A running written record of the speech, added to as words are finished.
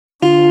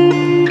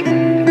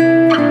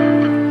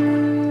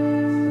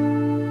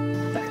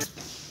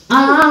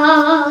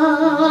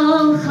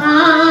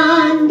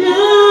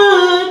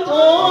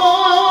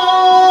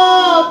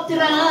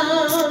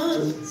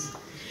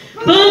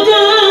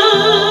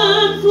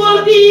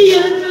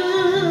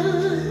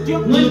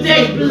would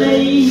take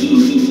place.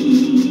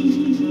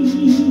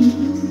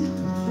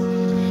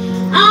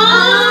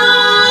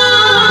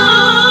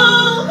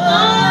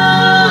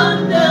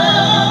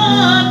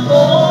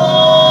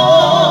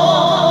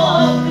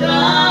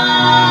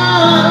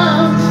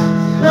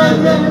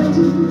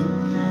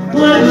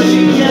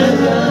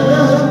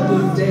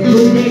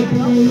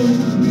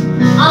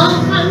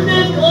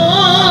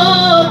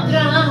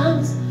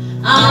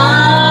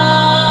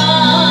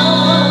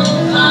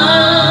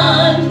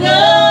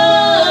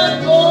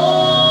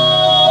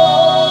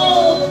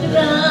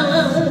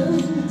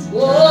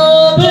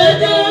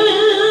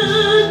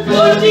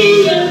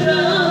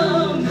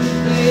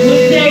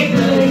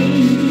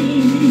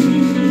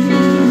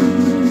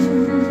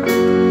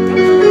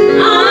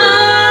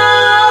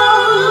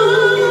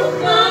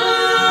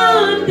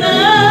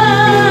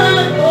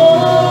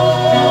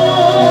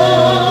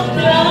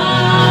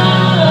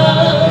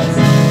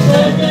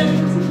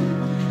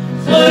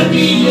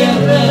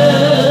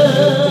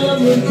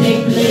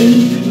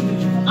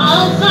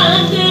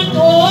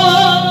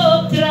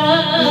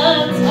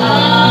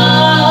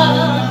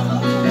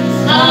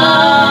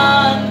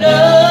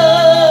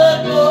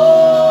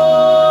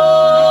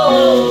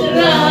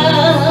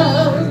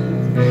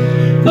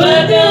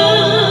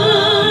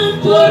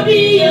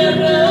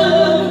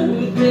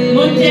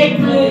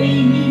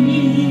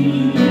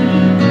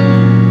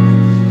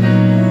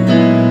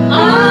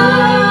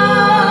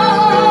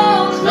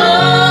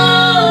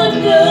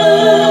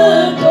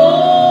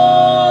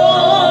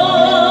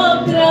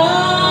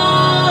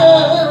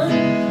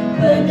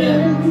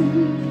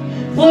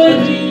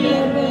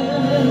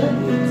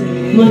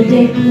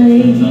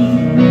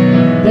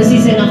 This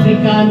is an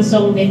Afrikaans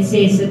song that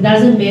says it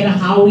doesn't matter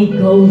how it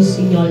goes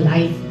in your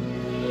life.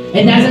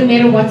 It doesn't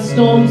matter what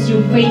storms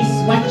you face,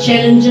 what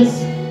challenges.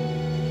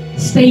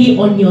 Stay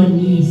on your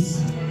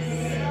knees.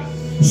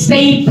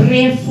 Stay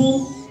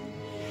prayerful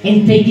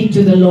and take it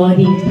to the Lord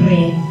in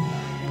prayer.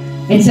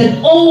 It's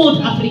an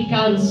old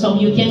Afrikaans song.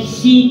 You can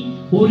see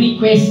who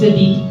requested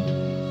it.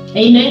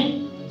 Amen.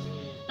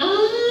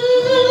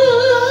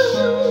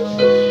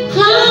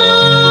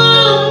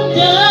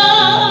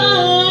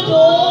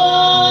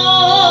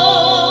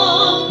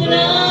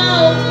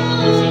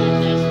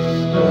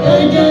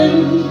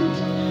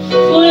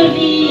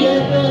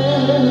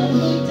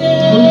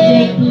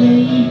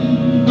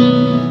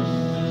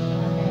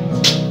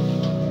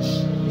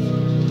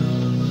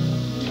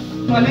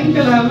 Morning,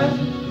 beloved.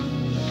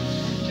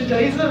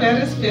 Today is a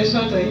very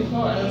special day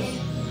for us.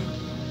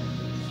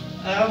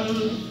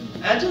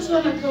 I just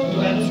want to quote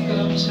one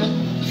scripture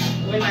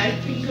when I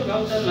think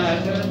about the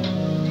Margaret.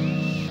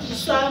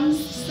 Psalms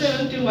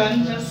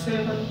 71 verse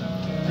 7.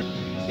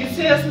 It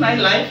says, my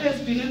life has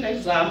been an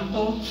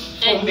example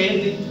for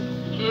many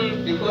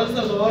because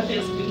the Lord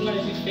has been my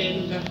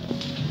defender.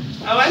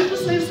 I want to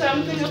say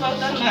something about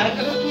the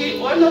Margaret. We're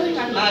honoring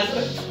a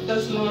Margaret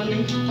this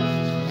morning.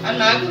 And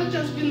Margaret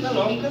has been the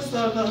longest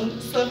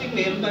serving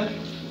member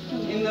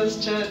in this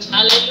church.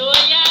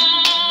 Hallelujah!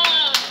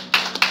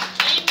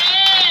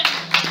 Amen!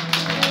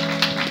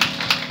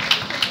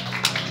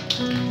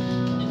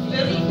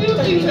 There's a few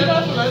things that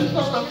I've learned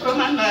from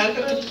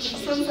Margaret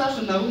since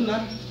I've known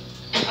her.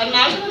 And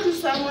Margaret is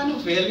someone who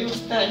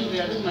values time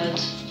very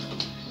much.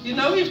 You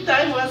know, if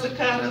time was a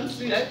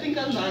currency, I think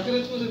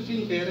Margaret would have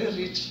been very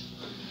rich.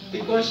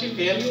 Because she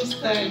values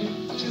time.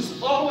 She's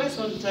always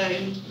on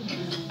time.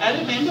 I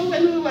remember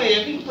when we were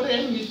having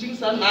prayer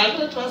meetings, and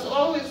Margaret was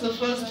always the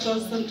first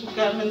person to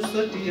come and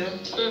sit here.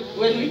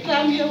 When we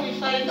come here, we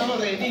find her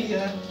already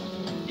here.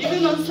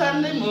 Even on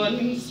Sunday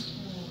mornings,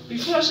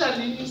 before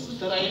Charlene used to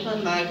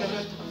drive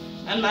Margaret,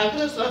 and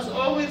Margaret was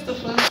always the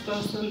first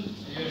person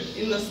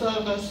in the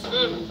service.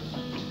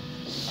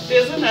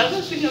 There's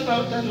another thing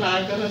about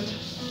Margaret.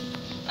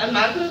 And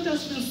Margaret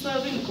has been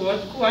serving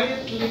God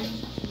quietly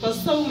for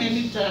so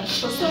many times,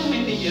 for so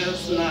many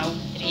years now.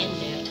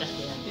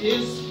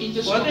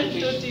 Yes, more than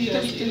 30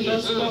 years in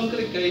this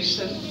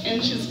congregation,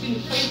 and she's been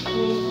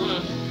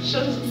faithful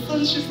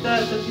since she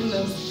started in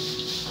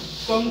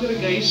this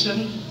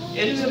congregation.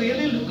 And we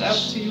really look up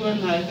to you,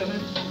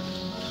 Margaret.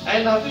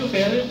 I love you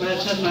very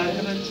much,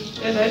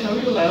 Margaret, and I know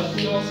you love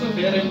me also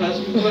very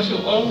much because you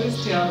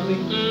always tell me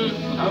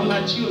how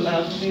much you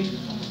love me.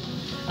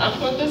 I've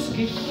got this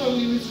gift from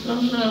you. It's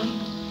from the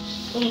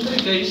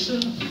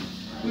congregation.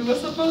 We were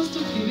supposed to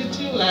give it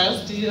to you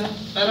last year,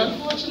 but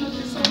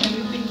unfortunately so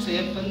many things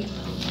happened.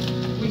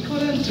 We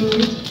couldn't do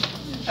it.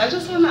 I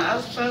just want to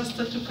ask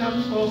Pastor to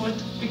come forward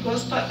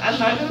because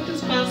Margaret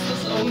is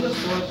Pastor's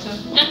oldest daughter.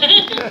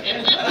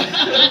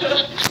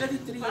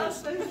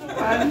 Pastor is the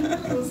one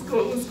who's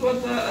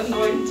got the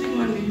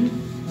anointing on him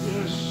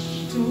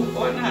to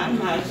honor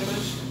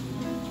Margaret.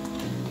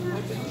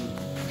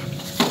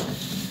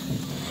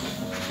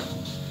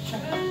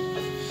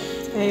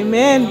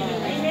 Amen.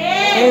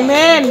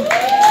 Amen.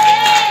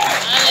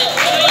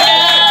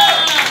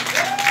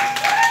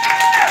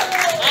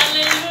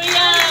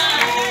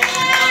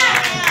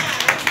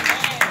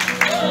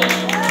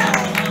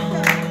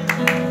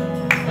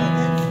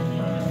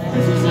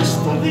 This is a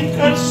study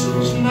cut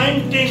since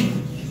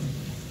 19.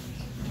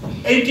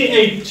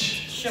 88.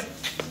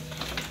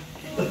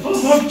 The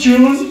 4th of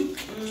June,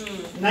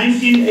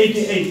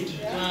 1988.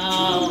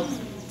 Wow.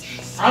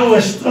 I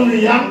was still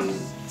young.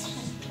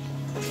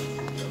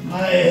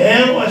 My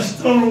hair was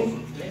still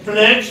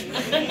black.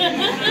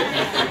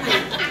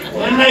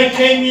 When I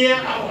came here,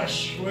 I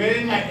was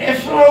wearing an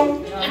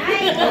afro.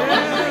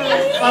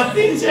 But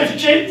things have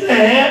changed. The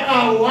hair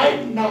are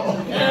white now.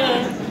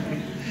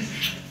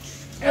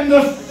 And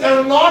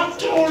the Lord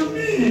told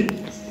me,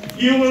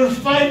 you will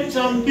find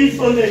some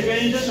people that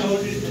can just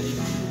hold it.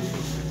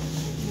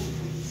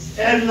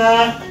 And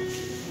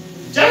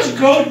just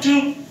go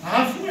to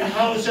halfway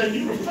house and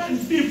you will find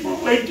people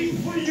waiting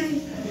for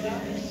you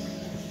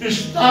to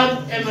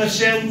start an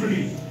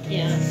assembly.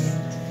 Yes.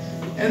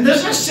 And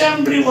this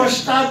assembly was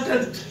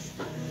started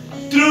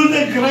through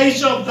the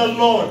grace of the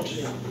Lord.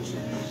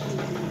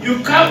 You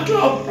come to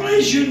a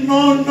place you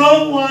know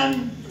no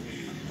one,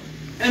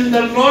 and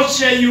the Lord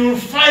said you will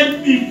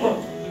find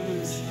people.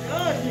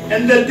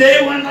 And the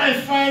day when I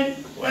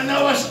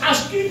was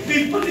asking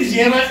people, is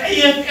here an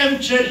AFM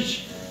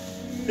church?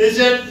 They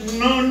said,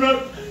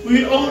 no,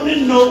 we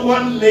only know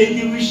one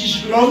lady which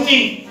is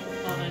longing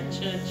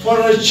for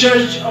a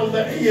church of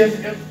the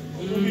AFM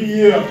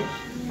here.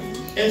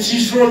 And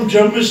she's from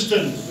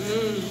Germiston.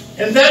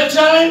 And that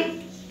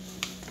time,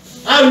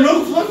 I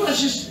looked for her.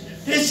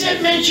 They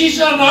said, man, she's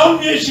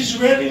around here. She's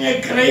wearing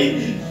a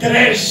grey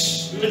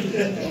dress.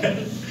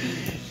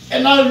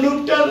 And I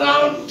looked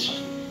around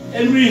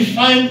and we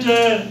find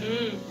her.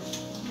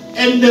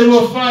 And there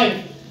were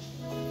 5.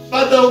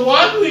 But the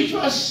one which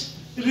was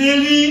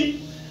really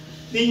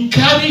the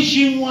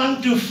encouraging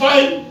one to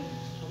find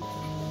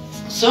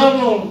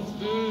several.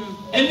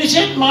 And he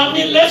said,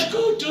 Mommy, let's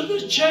go to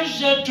the church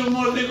there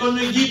tomorrow. They're going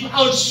to give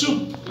out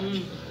soup.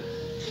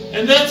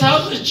 And that's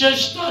how the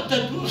church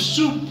started, with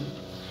soup.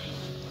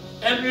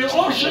 And we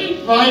also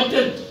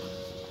invited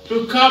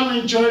to come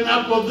and join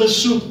up with the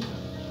soup.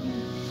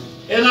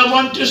 And I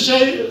want to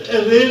say,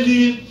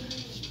 really,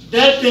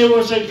 that day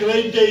was a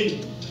great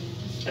day.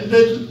 And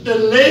the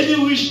lady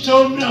which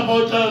told me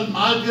about Aunty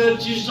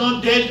Margret, she's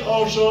not dead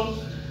also,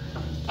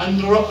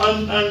 and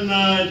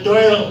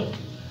Doyle.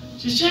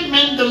 She said,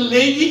 man, the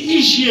lady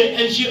is here,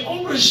 and she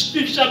always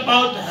speaks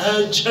about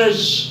her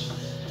church.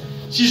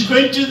 She's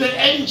going to the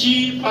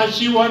NG, but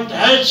she wants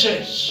her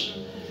church.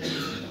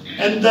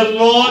 And the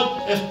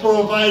Lord has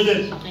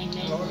provided. Amen.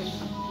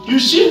 You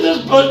see this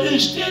building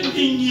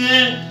standing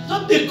here,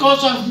 not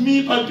because of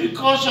me, but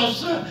because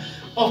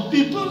of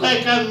people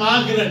like Aunty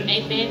Margret.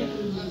 Amen.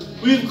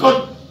 We've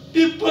got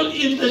people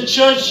in the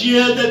church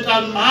here that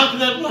Aunty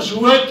Margret was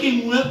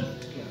working with,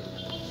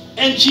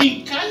 and she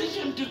encouraged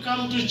them to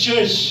come to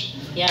church.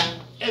 Yeah.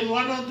 And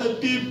one of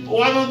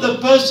the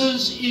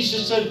persons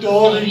is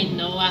Doreen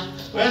Noah.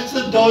 Where's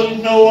the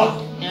Doreen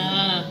Noah?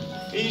 Yeah.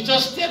 You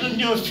just stand on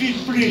your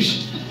feet,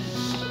 please.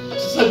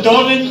 Sister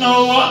Doreen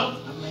Noah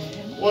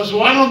was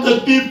one of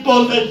the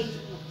people that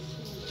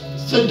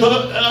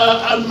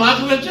Aunty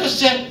Margret just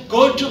said,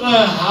 go to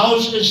her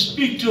house and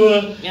speak to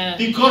her,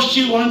 because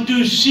she wants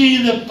to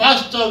see the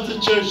pastor of the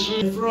church.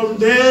 From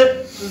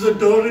there, Sister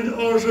Doreen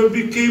also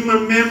became a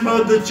member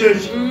of the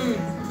church.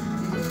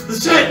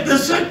 The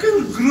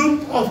second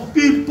group of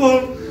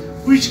people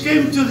which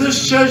came to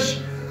this church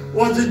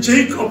was the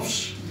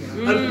Jacobs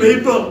at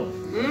Babel.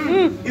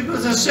 It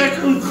was the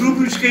second group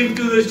which came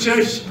to the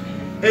church,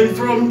 and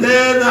from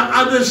there the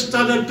others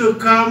started to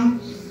come.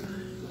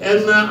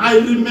 And I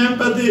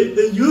remember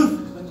the youth.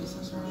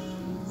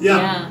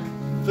 Yeah.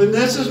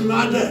 Vanessa's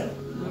mother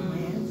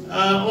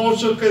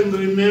also can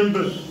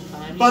remember.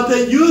 But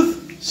the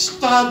youth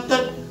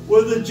started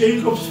with the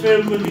Jacobs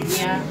family.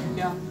 Yeah.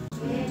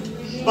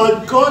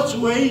 But God's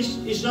ways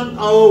is not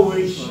our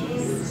ways.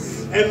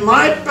 And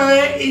my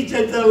prayer is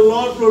that the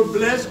Lord will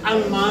bless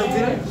Aunty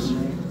Margret.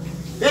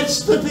 That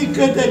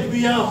certificate that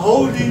we are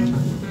holding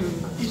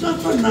is not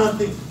for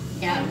nothing.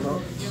 Yeah.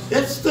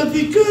 That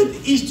certificate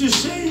is to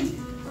say,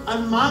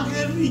 Aunty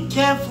Margret, we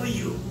care for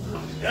you.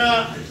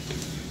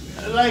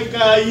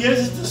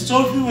 Yesterday,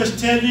 Sophie was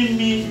telling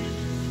me,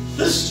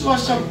 this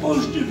was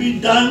supposed to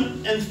be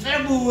done in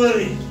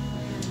February.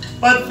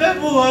 But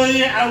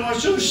February, I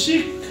was so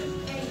sick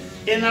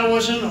and I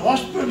was in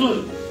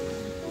hospital.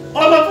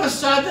 All of a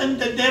sudden,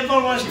 the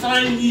devil was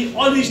trying me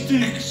all these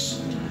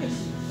tricks.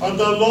 But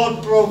the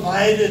Lord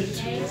provided,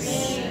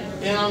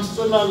 and I'm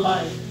still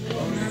alive.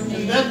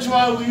 And that's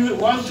why we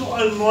want to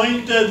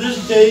anoint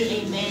this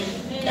day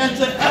as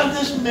the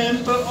eldest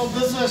member of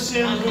this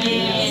assembly.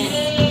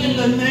 In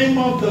the name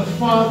of the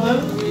Father,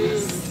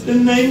 the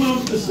name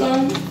of the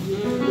Son,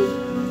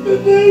 the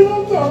name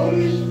of the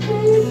Holy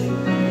Spirit.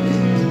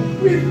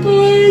 We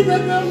pray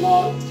that the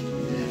Lord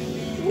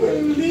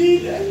will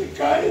lead and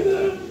guide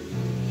her.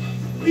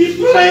 We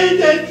pray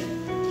that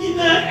in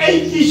her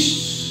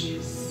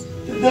 80s,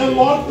 the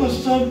Lord will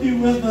still be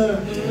with her.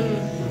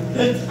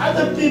 That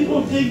other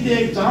people take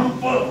the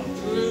example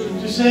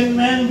to say,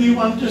 man, we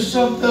want to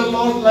serve the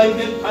Lord like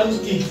that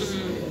auntie.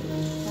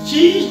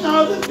 She is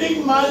now the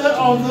big mother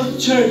of the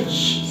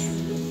church.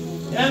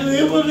 And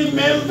we will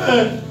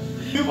remember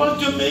We want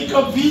to make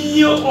a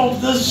video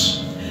of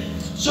this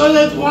so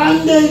that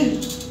one day,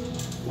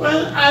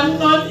 when I'm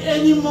not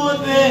anymore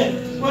there,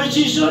 when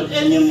she's not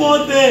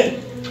anymore there,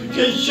 we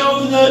can show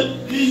the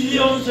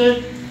videos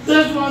that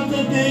this was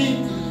the day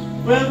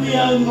when we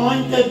are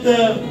anointed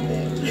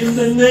in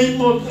the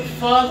name of the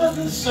Father,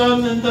 the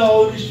Son, and the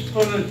Holy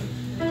Spirit.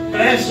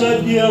 Bless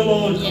her, dear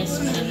Lord,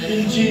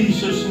 in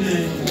Jesus'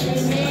 name.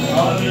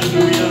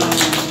 Hallelujah.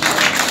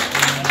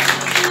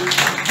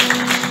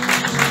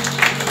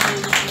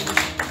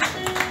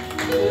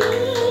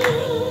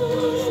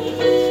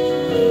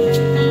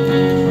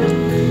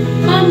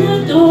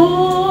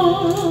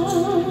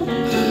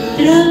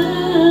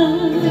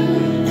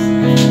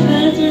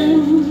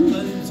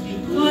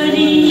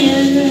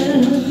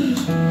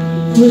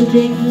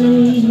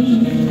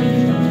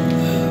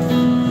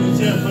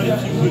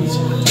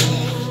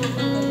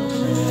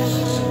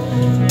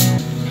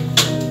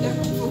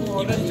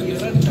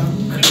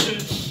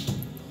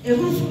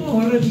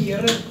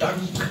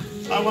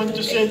 I want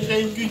to say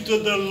thank you to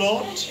the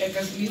Lord.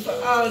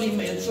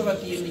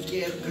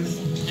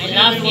 I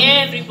love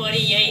everybody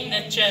here in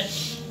the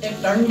church. I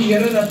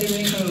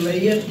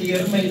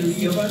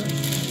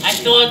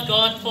thank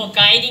God for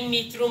guiding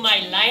me through my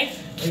life.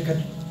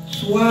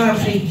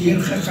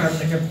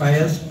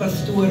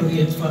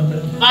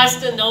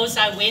 Pastor knows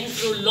I went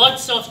through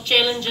lots of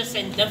challenges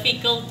and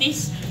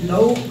difficulties.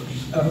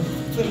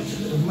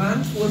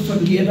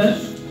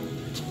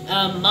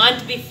 A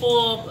month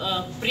before,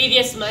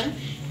 previous month,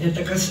 I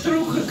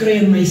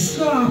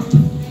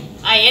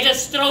had a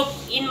stroke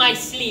in my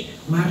sleep.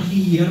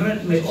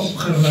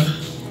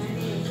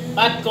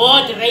 But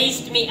God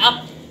raised me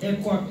up.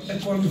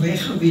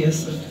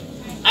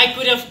 I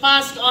could have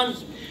passed on.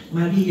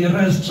 But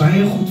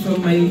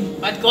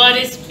God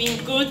has been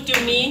good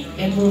to me.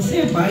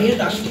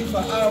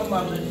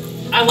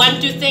 I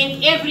want to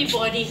thank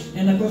everybody.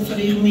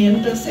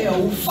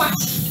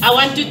 I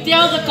want to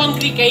tell the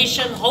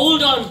congregation,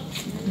 hold on.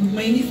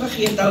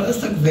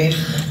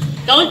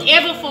 Don't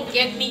ever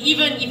forget me,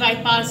 even if I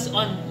pass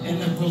on. I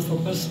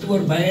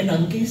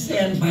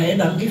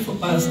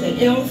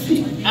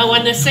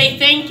want to say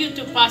thank you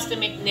to Pastor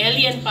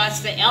McNally and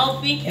Pastor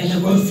Elfie. And I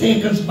want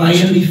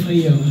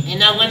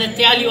to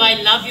tell you I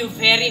love you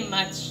very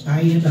much.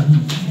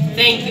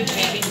 Thank you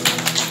very much.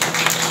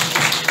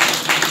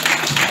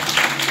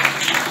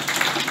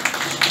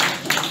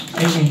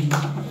 Amen.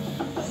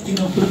 You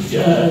know,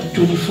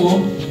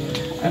 24,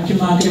 Aunty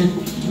Margret,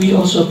 we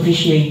also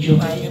appreciate you.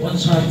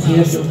 Ons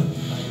waardeer jou.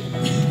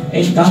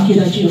 En dankie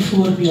dat jy 'n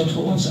voorbeeld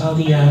vir ons al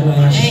die jare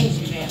was.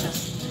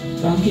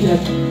 Dankie dat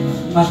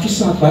maak nie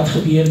saak wat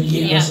gebeur nie,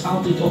 jy was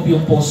altyd op jou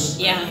pos.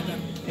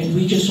 And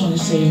we just want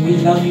to say we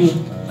love you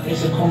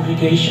as a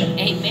congregation.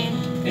 Amen.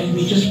 And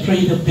we just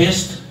pray the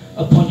best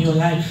upon your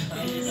life.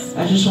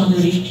 I just want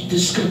to read the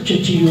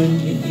scripture to you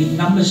in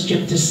Numbers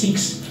chapter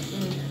 6,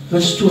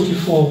 verse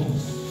 24.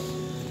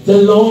 The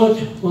Lord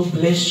will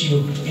bless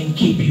you and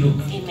keep you.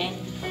 Amen.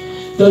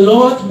 The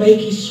Lord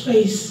make his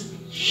face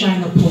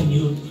shine upon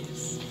you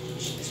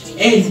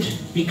and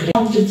be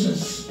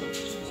gracious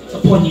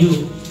upon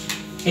you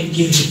and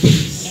give you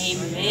peace.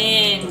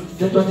 Amen.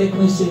 That's what I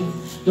can say.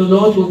 The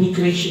Lord will be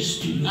gracious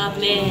to you.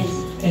 Amen.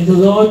 And the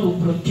Lord will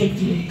protect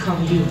you and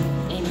cover you.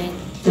 Amen.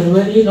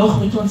 Terwyl jy nog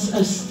met ons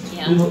is,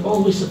 we will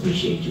always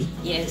appreciate you.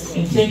 Yes.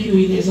 And thank you,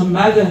 as a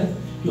mother,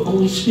 you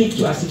always speak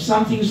to us. If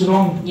something is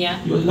wrong,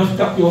 you lift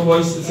up your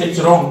voice and say it's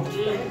wrong.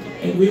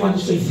 And we want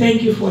to say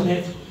thank you for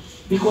that,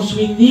 because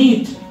we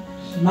need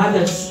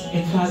mothers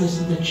and fathers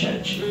in the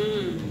church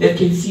that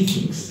can see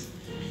things.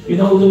 You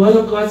know, the word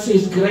of God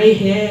says gray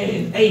hair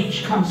and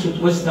age comes with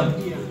wisdom.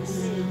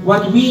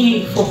 What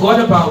we forgot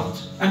about,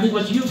 I mean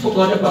what you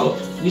forgot about,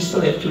 we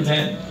still have to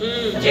learn.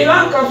 Jy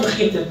lang kan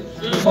vergeet het,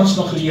 ons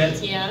nog leer.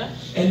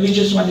 And we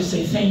just want to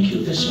say thank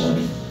you this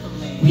morning.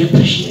 We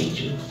appreciate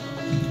you.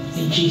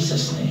 In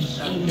Jesus' name.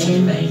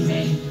 Amen.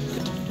 Amen.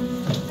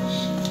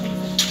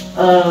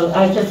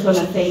 I just want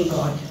to thank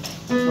God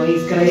for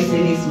his grace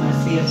and his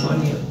mercy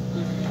upon you.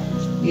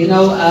 You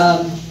know,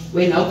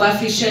 when Opa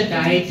Fisher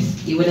died,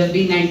 he would have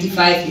been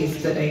 95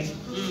 yesterday.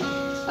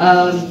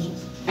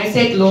 I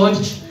said, Lord,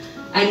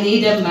 I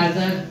need a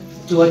mother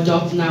to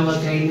adopt now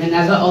again,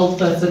 another old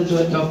person to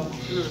adopt.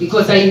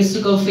 Because I used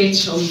to go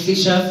fetch Opa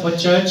Fisher for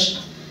church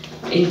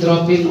and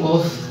drop him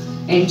off.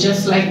 And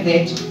just like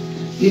that,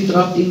 you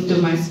dropped into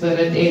my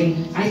spirit.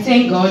 And I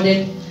thank God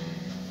that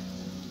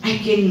I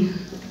can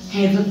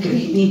have a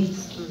granny.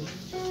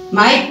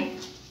 My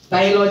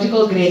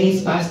biological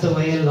grannies passed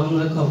away long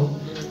ago.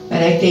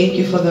 But I thank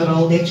you for the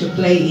role that you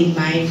play in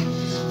my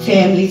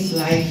family's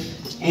life.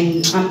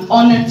 And I'm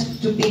honored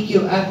to pick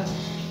you up,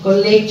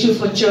 collect you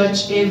for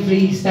church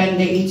every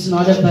Sunday. It's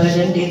not a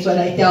burden, that's what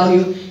I tell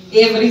you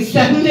every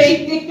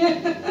Sunday.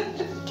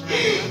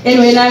 And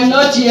when I'm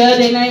not here,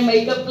 then I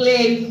make a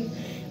plan.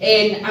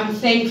 And I'm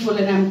thankful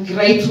and I'm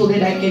grateful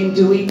that I can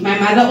do it. My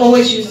mother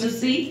always used to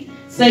say,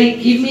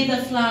 give me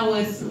the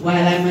flowers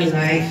while I'm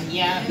alive.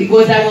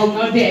 Because I will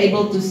not be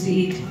able to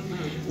see it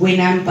when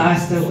I'm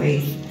passed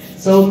away.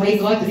 So may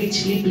God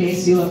richly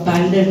bless you,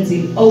 abundance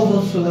in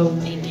overflow,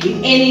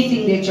 in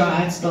anything that your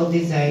heart still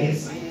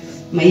desires.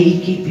 May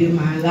He keep you,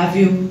 ma. I love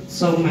you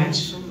so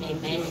much.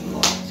 Amen.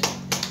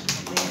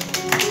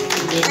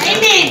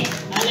 Amen.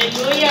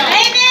 Hallelujah.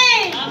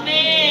 Amen.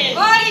 Amen.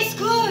 God is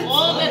good.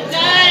 All the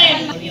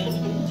time.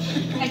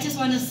 I just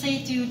want to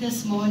say to you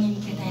this morning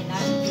that I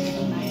love you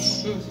very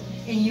much.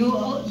 And you,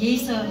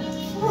 is a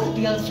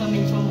voorbeeld for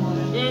me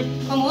vanmorgen.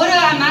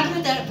 Vanmorgen,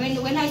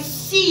 Margret, when I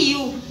see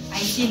you, I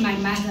see my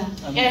mother.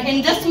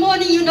 And this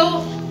morning, you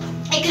know,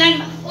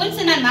 ons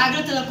en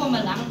Margret, hulle kom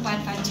 'n lang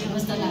pad van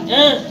Jerusalem.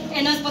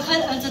 En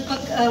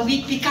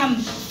we become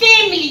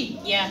family.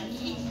 Yeah.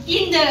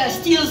 In the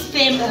Steele's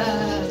family,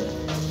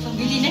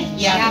 ne?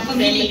 Yeah,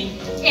 family.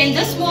 And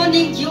this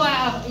morning,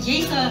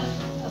 jy's 'n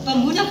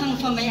bemoediging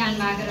vir my aan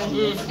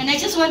Margret. And I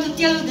just want to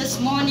tell you this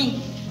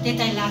morning that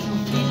I love you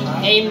very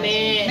much.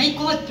 Amen. May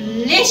God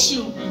bless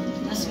you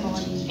this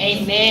morning.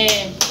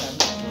 Amen.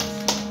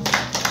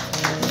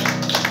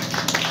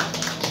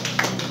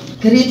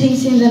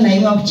 Greetings in the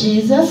name of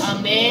Jesus.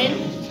 Amen.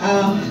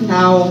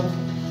 Now,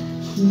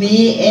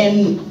 me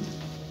and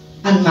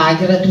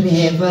Margaret, we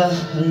have a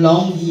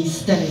long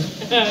history.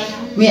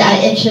 We are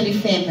actually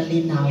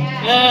family now.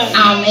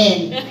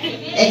 Amen.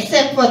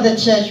 Except for the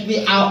church,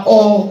 we are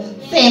all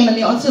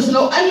family. Ons is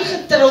nou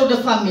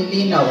ingetrouwde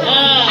familie nou.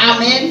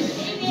 Amen.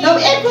 Nou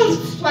ek wil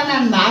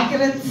van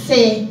Margaret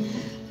say,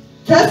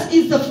 this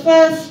is the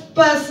first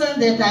person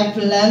that I've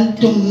learned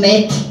to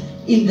meet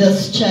in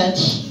this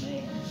church.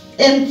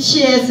 And she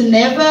has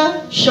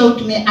never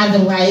showed me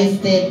otherwise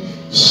that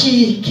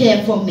she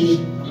cared for me.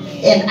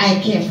 And I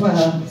care for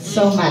her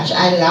so much.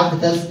 I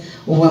love this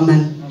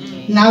woman.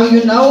 Now,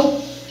 you know,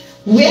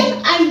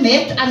 when I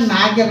met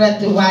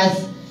Margaret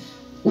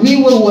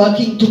we were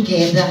working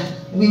together.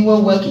 We were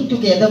working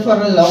together for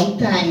a long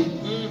time.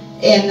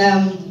 And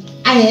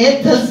I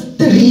had this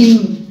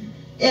dream.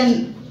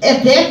 And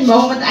at that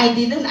moment, I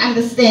didn't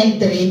understand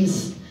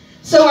dreams.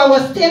 So I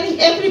was telling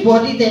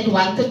everybody that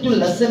wanted to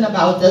listen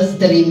about this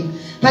dream.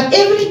 But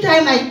every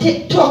time I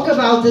talk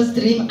about this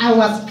dream, I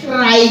was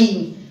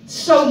crying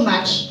so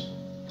much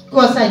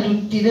because I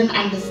didn't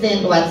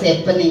understand what's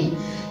happening.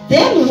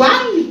 Then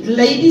one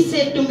lady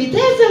said to me,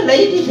 there's a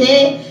lady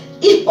there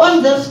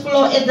on this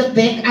floor at the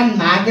back, and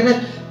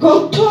Margaret,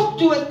 go talk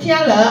to her,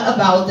 tell her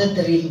about the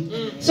dream.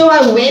 So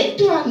I went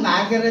to Aunt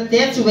Margret,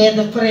 that's where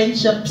the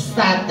friendship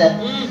started.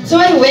 So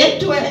I went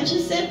to her and she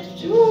said,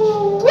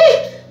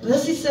 wait,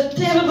 this is a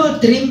terrible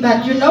dream,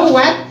 but you know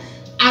what?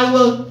 I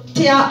will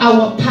tell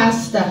our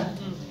pastor.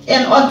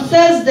 And on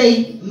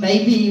Thursday,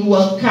 maybe he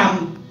will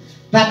come.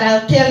 But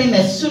I'll tell him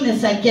as soon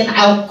as I can,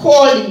 I'll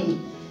call him.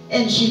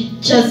 And she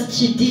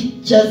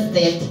did just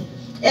that.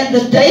 And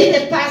the day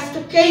the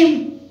pastor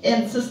came,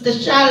 and Sister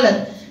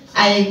Charlotte,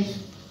 I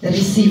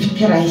received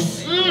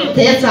Christ.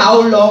 That's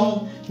how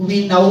long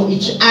we know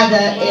each other.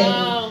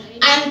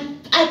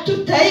 And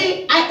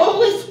today, I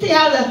always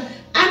tell her,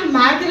 Aunt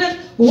Margaret,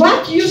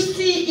 what you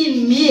see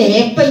in me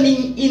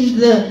happening in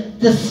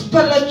the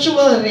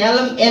spiritual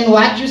realm and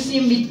what you see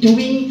me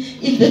doing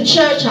in the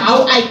church,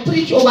 how I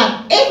preach or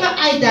whatever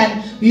I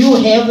done, you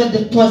have a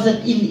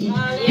deposit in it.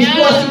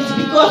 Because it's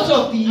because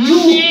of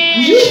you.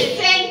 You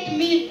sent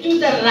me to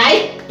the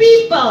right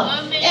people.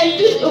 And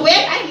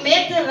when I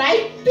met the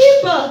right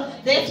people,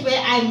 that's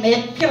where I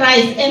met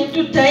Christ. And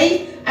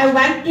today, I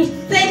want to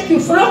thank you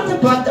from the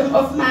bottom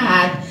of my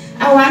heart.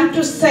 I want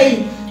to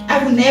say,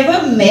 I've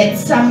never met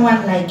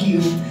someone like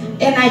you.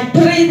 And I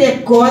pray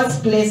that God's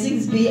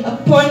blessings be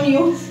upon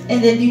you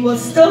and that He will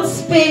still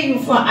spare you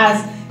for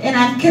us. And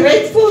I'm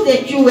grateful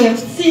that you have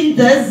seen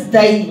this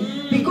day.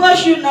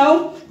 Because you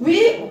know,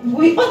 we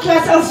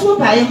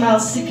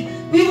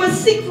were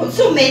sick for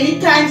so many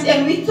times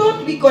and we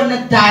thought we're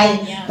gonna die.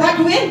 But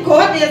when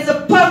God has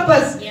a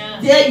purpose,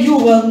 then you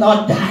will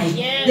not die.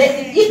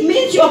 It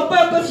means your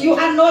purpose, you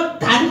are not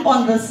done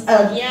on this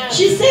earth.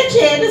 She said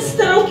she had a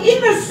stroke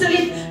in her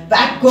sleep,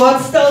 but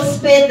God still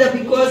spared her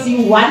because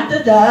He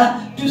wanted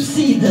her to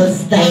see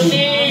this day.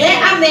 There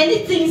are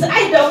many things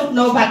I don't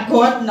know, but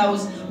God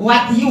knows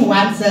what He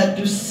wants her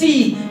to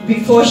see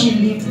before she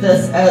leaves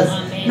this earth.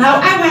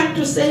 Now I want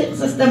to say,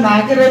 Sister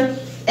Margaret,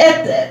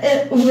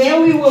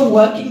 where we were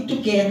working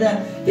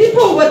together,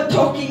 people were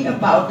talking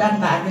about Aunt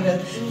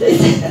Margaret.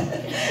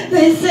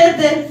 They said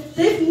that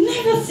they've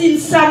never seen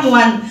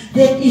someone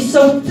that is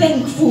so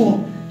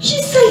thankful. She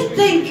said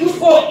thank you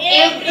for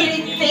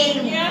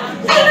everything.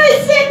 And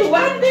I said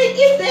one day,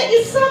 if there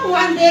is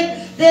someone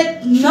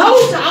that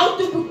knows how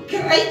to be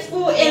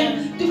grateful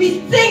and to be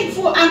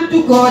thankful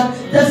unto God,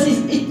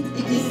 it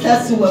is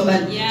this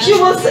woman. She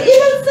was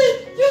even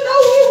say, you know,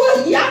 we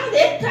were young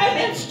that time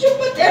and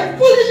stupid and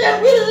foolish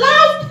and we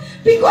laughed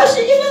because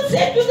she even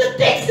said to the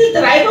taxi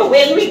driver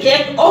when we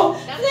get off,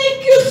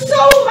 thank you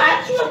so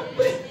much.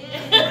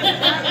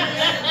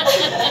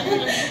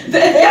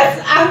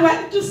 I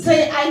want to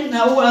say I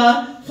know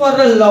her for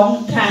a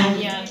long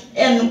time.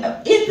 And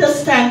in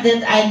this time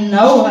that I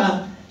know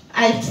her,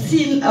 I've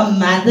seen a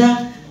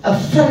mother, a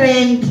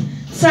friend,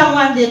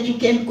 someone that you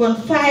can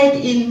confide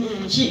in.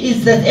 She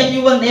is that, and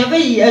you will never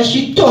hear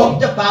she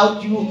talked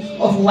about you,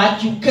 of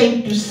what you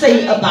came to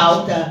say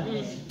about her.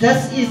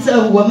 This is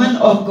a woman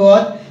of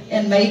God,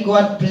 and may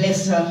God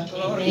bless her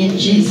in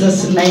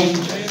Jesus' name.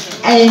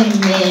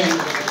 Amen.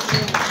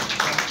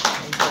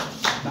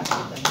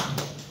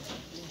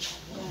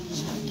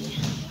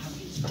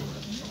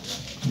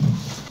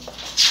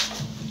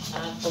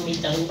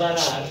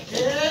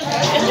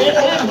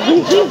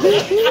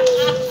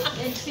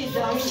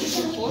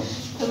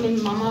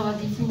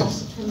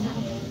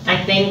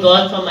 I thank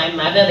God for my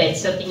mother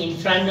that's sitting in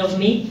front of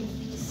me.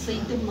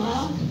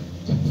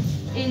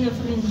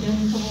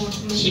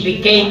 She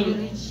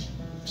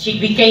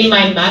became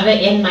my mother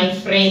and my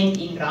friend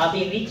in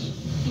Rabie.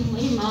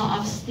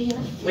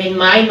 When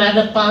my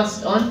mother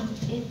passed on,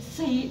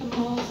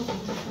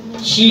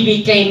 she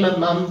became a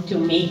mom to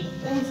me.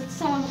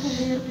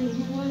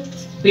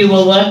 We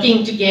were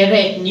working together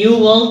at New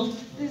World.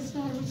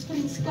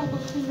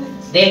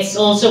 That's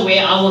also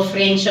where our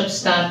friendship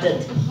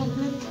started.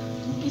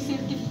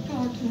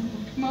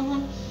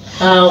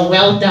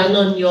 Well done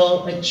on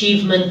your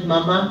achievement,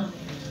 Mama.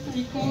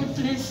 May God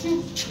bless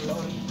you.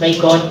 May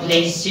God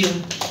bless you.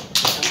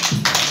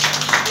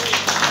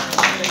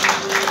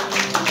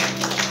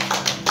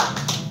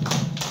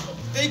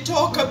 They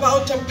talk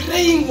about a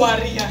praying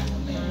warrior.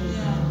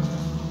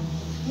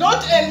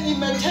 Not an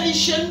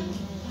imitation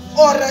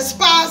or a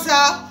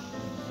spaza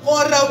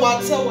or a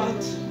what.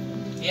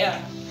 Yeah.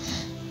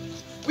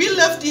 We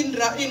lived in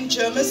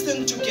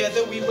Germiston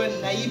together. We were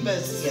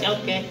neighbors.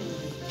 Okay.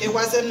 There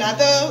was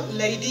another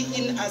lady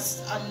in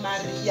us, Aunty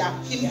Maria,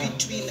 in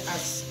between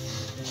us.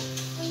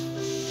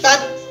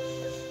 But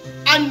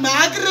Aunty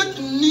Margret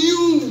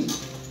knew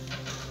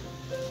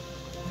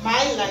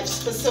my life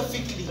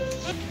specifically.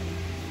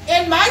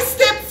 And my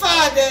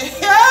stepfather,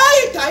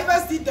 hey, that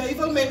was the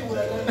devil man.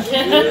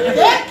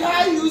 That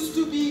guy used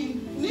to be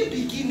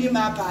bikini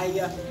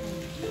mabaya.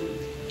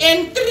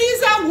 And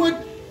Teresa would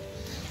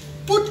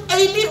put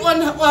Ailey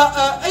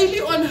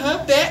on her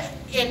back,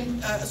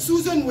 and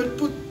Susan would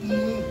put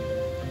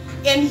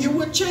and he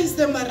would chase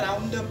them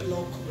around the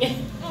block.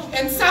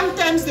 And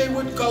sometimes they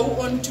would go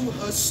onto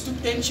her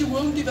stoop and she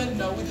won't even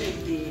know they're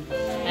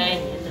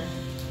there.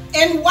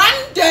 And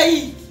one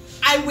day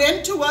I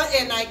went to her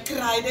and I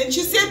cried, and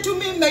she said to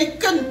me, "My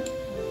kind,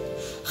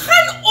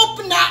 gaan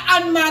op na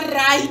Aunty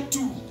Margret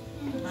toe.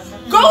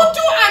 Go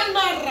to Aunty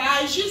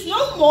Margret. She's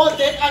no more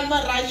than Aunty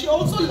Margret. She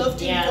also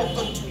lived in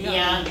Cockatoo.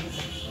 Yeah.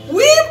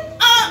 We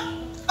are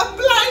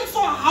applying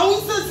for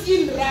houses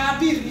in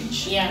Rabie.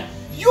 Yeah.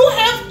 You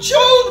have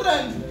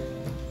children.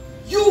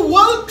 You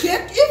will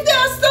get, if there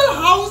are still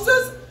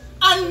houses,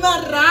 Aunty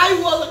Margret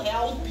will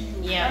help you."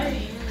 Yeah.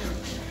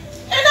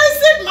 And I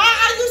said, "Ma,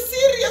 are you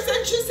serious?"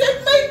 And she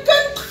said, "My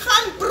kind,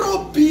 gaan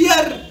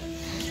probeer.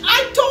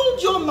 I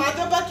told your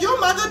mother, but your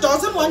mother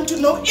doesn't want to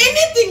know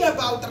anything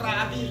about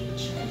Rabie.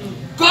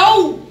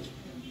 Go.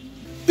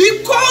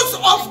 Because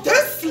of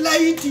this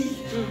lady."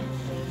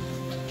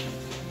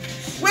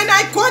 When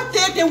I got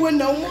there were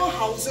no more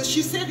houses.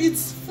 She said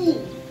it's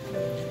full.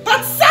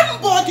 But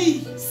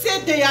somebody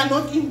said they are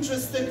not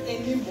interested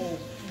anymore.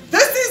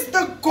 This is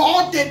the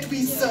God that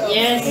we serve.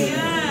 Yes.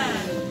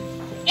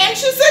 And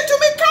she said to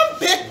me, "Come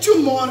back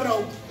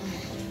tomorrow."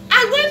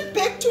 I went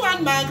back to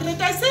Aunty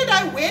Margret. I said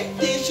I went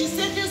there. She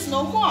said there's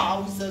no more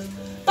houses,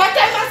 but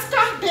I must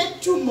come back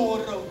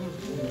tomorrow.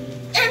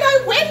 And I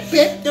went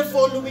back the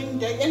following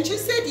day, and she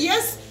said,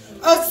 "Yes,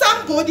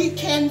 somebody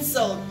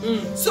cancelled.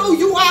 So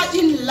you are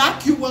in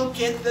luck, you will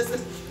get this."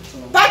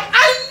 But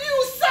I knew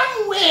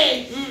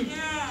somewhere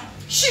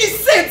she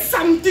said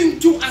something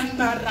to Aunty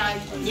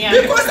Margret.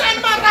 Because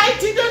Aunty Margret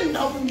didn't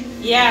know me.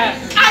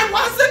 I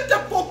wasn't a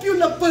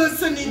popular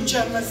person in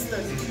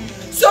Germiston.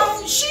 So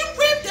she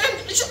went and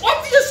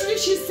obviously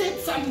she said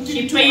something to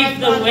She paved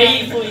the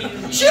way for you.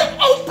 She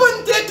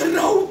opened that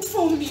road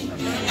for me.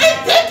 And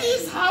that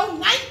is how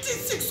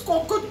 96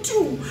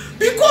 Cockatoo,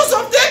 because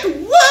of that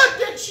word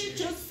that she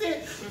just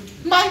said,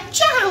 "My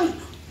child,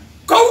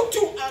 go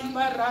to Aunty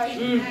Margret."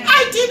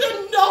 I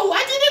didn't know,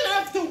 I didn't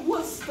have the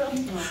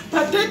wisdom,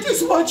 but that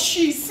is what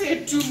she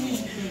said to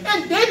me.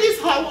 And that is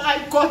how I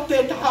got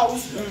that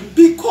house,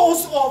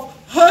 because of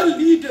her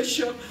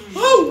leadership,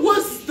 her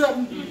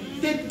wisdom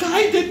that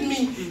guided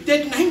me,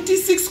 that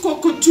 96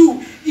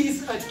 Cockatoo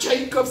is a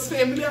Jacob's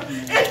family.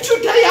 And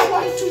today I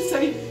want to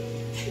say,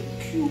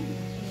 thank you.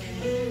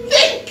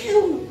 Thank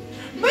you.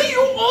 May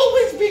you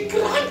always be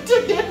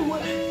granted that,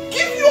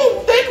 give you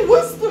that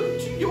wisdom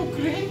to your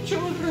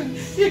grandchildren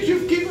that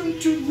you've given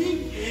to me.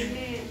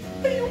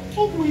 May you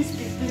always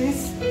be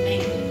blessed.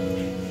 Amen.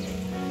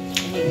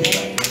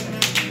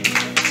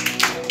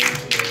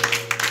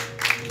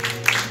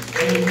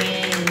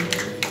 Amen.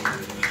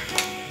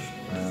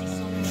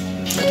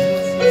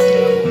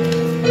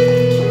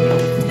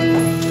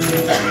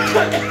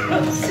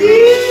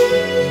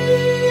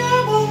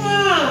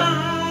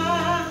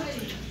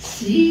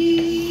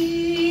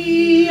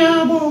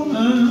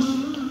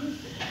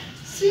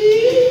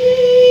 Siyabonga,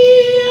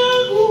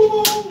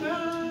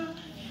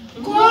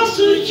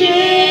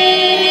 Kosuche.